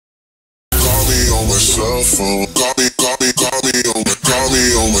my cell phone. Call me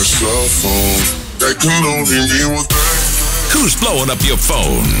on my cell phone. That could only mean one thing. Who's blowing up your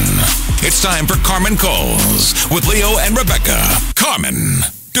phone? It's time for Carmen Calls with Leo and Rebecca. Carmen,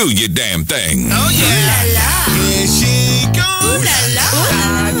 do your damn thing. Oh, yeah. Here she goes. I love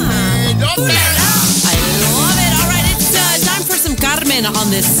it. All right, it's time for some Carmen on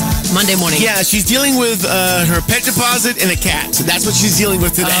this Monday morning. Yeah, she's dealing with her pet deposit and a cat. So that's what she's dealing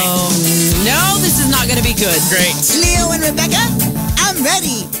with today. Oh, no, this is not going to be good. Great. Leo and Rebecca, I'm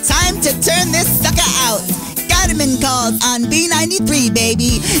ready. Time to turn this sucker out. Carmen Calls on B93,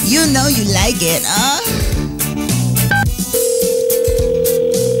 baby. You know you like it, huh?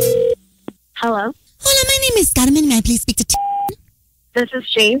 Hello, Hola, my name is Carmen. May I please speak to this is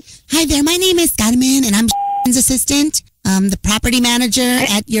Jane. Hi there, my name is Carmen, and I'm assistant, the property manager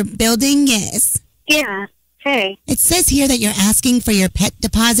at your building, yes. Yeah, hey. It says here that you're asking for your pet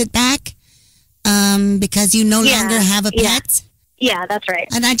deposit back because you no longer have a pet. Yeah, that's right.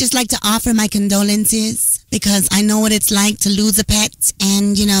 And I'd just like to offer my condolences because I know what it's like to lose a pet,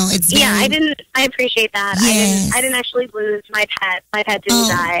 and you know it's very... Yeah, I appreciate that. Yes. I didn't actually lose my pet. My pet didn't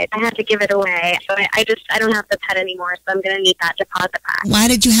die. I had to give it away. So I don't have the pet anymore, so I'm going to need that deposit back. Why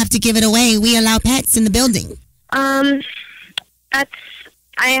did you have to give it away? We allow pets in the building. I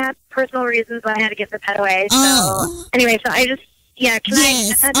have personal reasons why I had to give the pet away. So anyway, so I just... Yeah, can I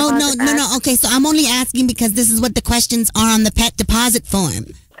get that deposit back? No. Okay, so I'm only asking because this is what the questions are on the pet deposit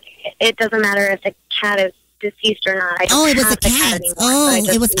form. It doesn't matter if the cat is deceased or not. It was a cat.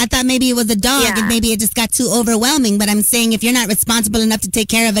 I thought maybe it was a dog, and maybe it just got too overwhelming. But I'm saying if you're not responsible enough to take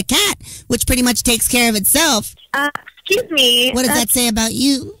care of a cat, which pretty much takes care of itself. Excuse me. What does that say about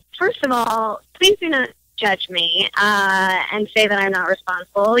you? First of all, please do not judge me and say that I'm not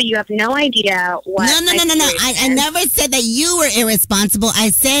responsible. You have no idea what... No. I never said that you were irresponsible. I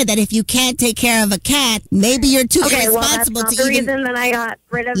said that if you can't take care of a cat, maybe you're too irresponsible to even reason that I got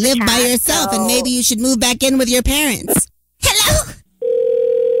rid of live the cat, by yourself, and maybe you should move back in with your parents. Hello?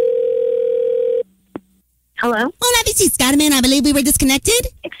 Hello? Hola, this is Carmen. I believe we were disconnected.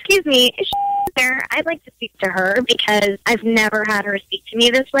 Excuse me, is she there? I'd like to speak to her because I've never had her speak to me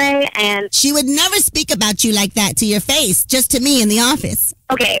this way, and... She would never speak about you like that to your face, just to me in the office.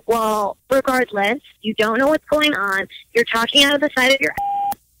 Okay, well, regardless, you don't know what's going on. You're talking out of the side of your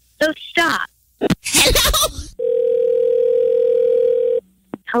ass, so stop. Hello?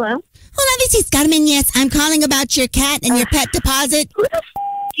 Hello? Hola, this is Carmen. Yes, I'm calling about your cat and your pet deposit. Who the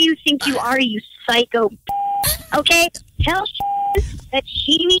do you think you are, you psycho? Okay, tell that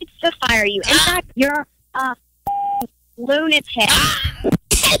she needs to fire you. In fact, you're a lunatic.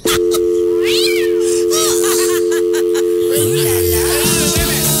 I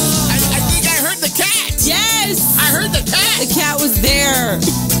think I heard the cat. Yes! I heard the cat. The cat was there.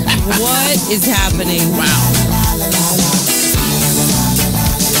 What is happening? Wow.